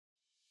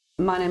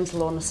My name's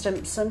Lorna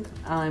Stimpson.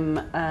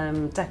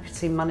 I'm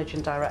Deputy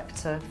Managing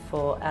Director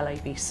for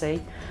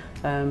LABC.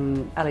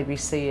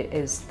 LABC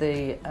is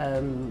the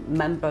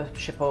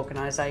membership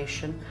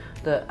organisation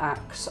that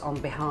acts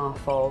on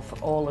behalf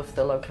of all of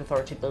the local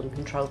authority building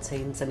control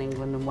teams in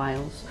England and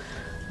Wales.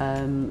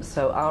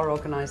 So our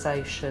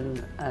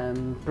organisation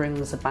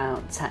brings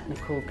about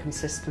technical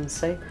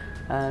consistency,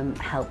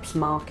 helps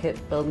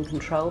market building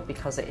control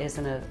because it is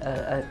in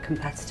a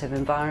competitive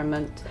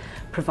environment,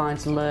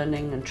 provides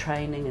learning and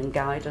training and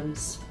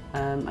guidance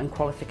and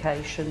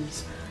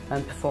qualifications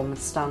and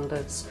performance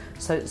standards.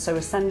 So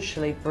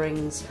essentially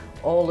brings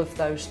all of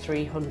those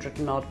 300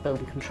 and odd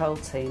building control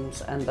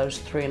teams and those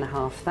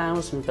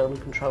 3,500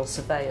 building control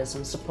surveyors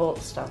and support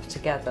staff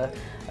together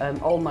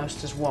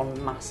almost as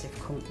one massive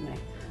company.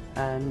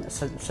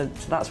 So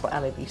that's what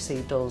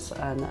LABC does,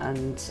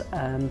 and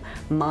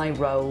my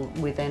role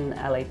within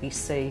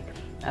LABC,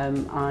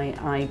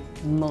 I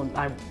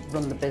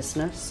run the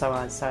business, so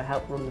I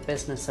help run the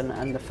business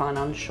and the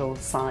financial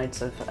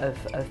sides of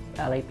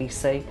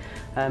LABC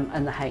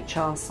and the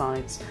HR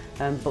sides,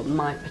 but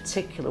my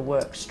particular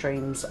work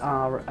streams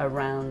are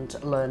around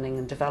learning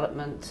and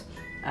development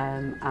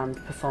and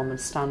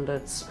performance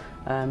standards,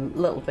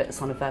 little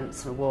bits on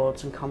events and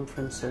awards and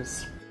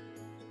conferences.